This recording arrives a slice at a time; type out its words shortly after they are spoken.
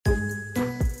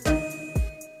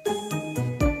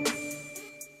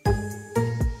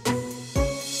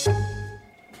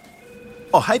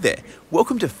Oh, hey there.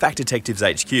 Welcome to Fact Detectives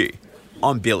HQ.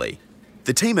 I'm Billy.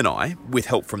 The team and I, with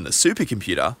help from the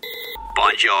supercomputer,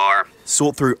 Bonjour,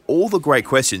 sort through all the great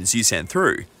questions you send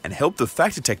through and help the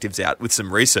Fact Detectives out with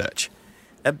some research.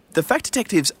 The Fact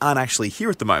Detectives aren't actually here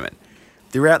at the moment.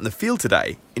 They're out in the field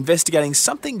today, investigating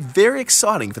something very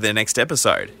exciting for their next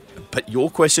episode. But your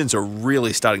questions are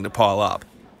really starting to pile up.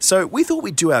 So we thought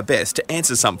we'd do our best to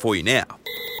answer some for you now.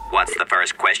 what's the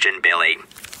first question, Billy?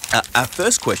 Our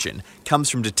first question comes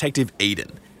from Detective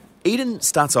Eden. Eden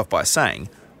starts off by saying,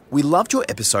 "We loved your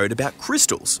episode about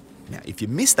crystals. Now, if you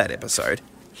missed that episode,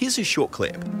 here's a short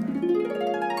clip."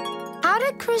 How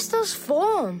do crystals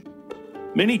form?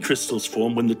 Many crystals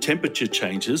form when the temperature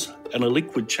changes and a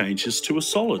liquid changes to a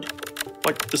solid,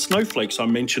 like the snowflakes I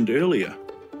mentioned earlier,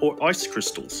 or ice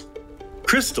crystals.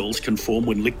 Crystals can form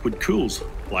when liquid cools,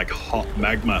 like hot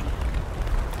magma.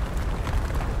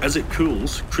 As it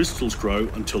cools, crystals grow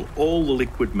until all the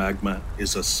liquid magma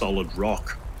is a solid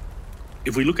rock.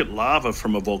 If we look at lava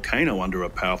from a volcano under a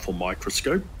powerful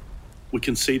microscope, we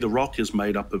can see the rock is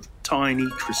made up of tiny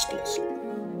crystals.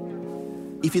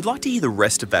 If you'd like to hear the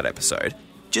rest of that episode,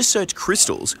 just search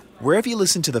crystals wherever you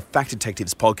listen to the Fact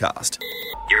Detectives podcast.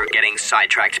 You're getting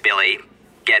sidetracked, Billy.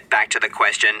 Get back to the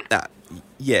question.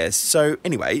 So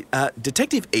anyway,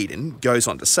 Detective Eden goes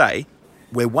on to say,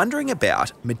 "We're wondering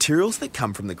about materials that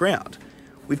come from the ground.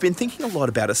 We've been thinking a lot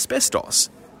about asbestos.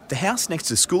 The house next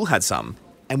to school had some,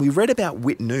 and we read about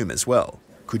Wittenoom as well.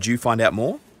 Could you find out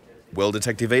more?" Well,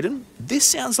 Detective Eden, this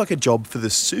sounds like a job for the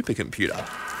supercomputer.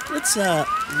 Let's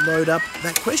load up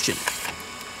that question.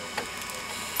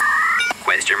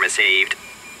 Question received.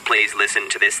 Please listen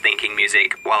to this thinking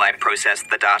music while I process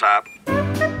the data.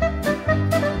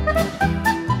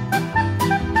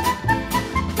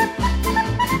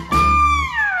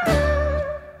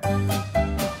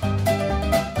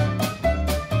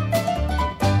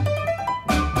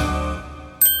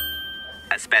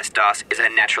 Asbestos is a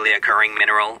naturally occurring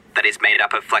mineral that is made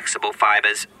up of flexible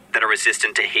fibers that are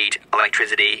resistant to heat,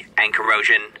 electricity, and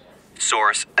corrosion.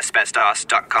 Source,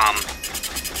 asbestos.com.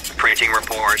 Printing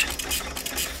report.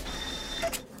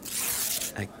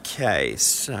 Okay,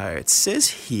 so it says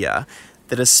here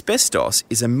that asbestos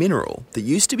is a mineral that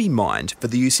used to be mined for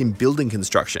the use in building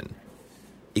construction.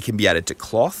 It can be added to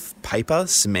cloth, paper,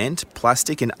 cement,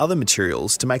 plastic, and other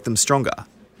materials to make them stronger.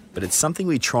 But it's something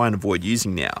we try and avoid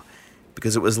using now,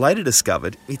 because it was later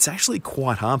discovered it's actually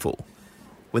quite harmful.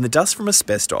 When the dust from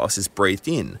asbestos is breathed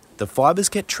in, the fibres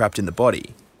get trapped in the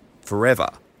body forever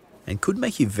and could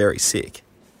make you very sick.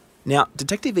 Now,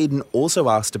 Detective Eden also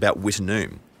asked about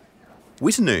Wittenoom.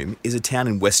 Wittenoom is a town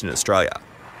in Western Australia.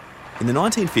 In the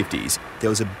 1950s, there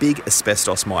was a big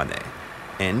asbestos mine there,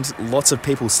 and lots of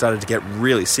people started to get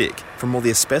really sick from all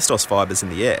the asbestos fibres in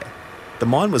the air. The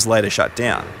mine was later shut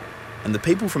down, and the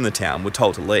people from the town were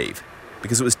told to leave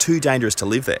because it was too dangerous to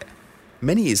live there.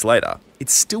 Many years later,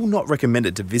 it's still not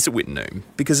recommended to visit Wittenoom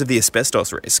because of the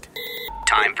asbestos risk.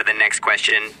 Time for the next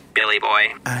question, Billy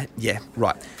boy. Yeah,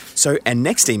 right. So our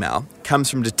next email comes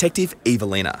from Detective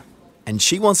Lena, and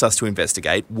she wants us to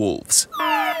investigate wolves.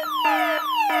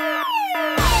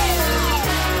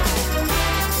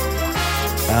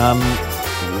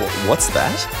 What's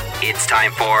that? It's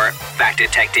time for Fact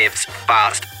Detectives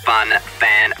Fast Fun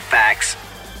Fan Facts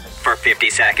for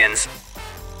 50 seconds.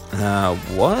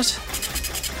 What?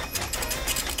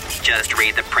 Just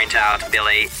read the printout,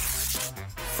 Billy.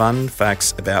 Fun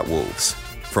facts about wolves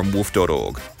from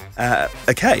wolf.org.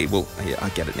 Okay, well, yeah, I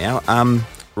get it now.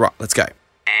 Right, let's go.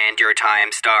 And your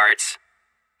time starts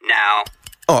now.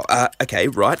 Okay,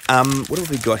 right. What have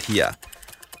we got here?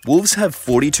 Wolves have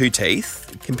 42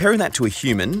 teeth. Comparing that to a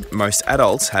human, most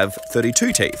adults have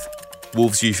 32 teeth.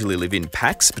 Wolves usually live in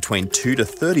packs between 2 to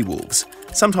 30 wolves,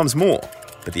 sometimes more,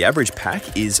 but the average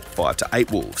pack is 5 to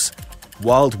 8 wolves.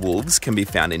 Wild wolves can be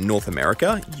found in North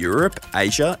America, Europe,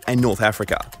 Asia, and North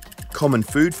Africa. Common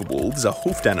food for wolves are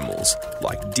hoofed animals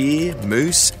like deer,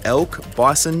 moose, elk,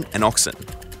 bison, and oxen.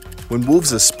 When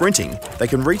wolves are sprinting, they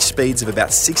can reach speeds of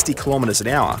about 60 kilometres an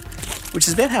hour, which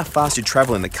is about how fast you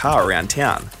travel in the car around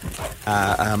town.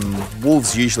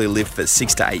 Wolves usually live for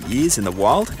 6 to 8 years in the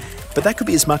wild, but that could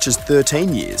be as much as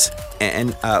 13 years.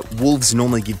 And wolves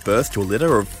normally give birth to a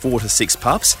litter of 4 to 6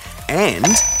 pups, and...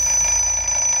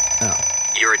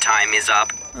 Your time is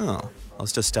up. I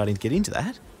was just starting to get into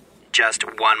that. Just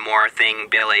one more thing,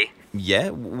 Billy. Yeah?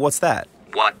 What's that?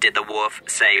 What did the wolf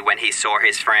say when he saw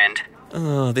his friend?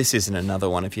 Oh, this isn't another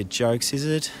one of your jokes, is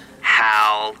it?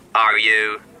 How are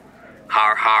you?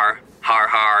 Har har, har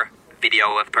har.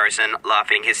 Video of person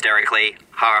laughing hysterically.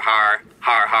 Har har,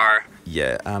 har har.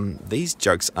 Yeah, these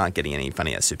jokes aren't getting any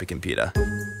funnier, supercomputer.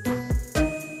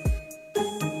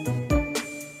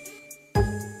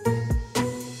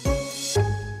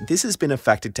 this has been a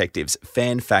Fact Detectives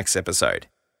Fan Facts episode.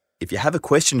 If you have a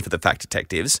question for the Fact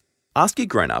Detectives, ask your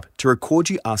grown-up to record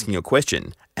you asking your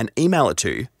question and email it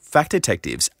to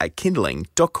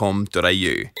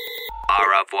factdetectives@kindling.com.au.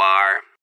 Au revoir.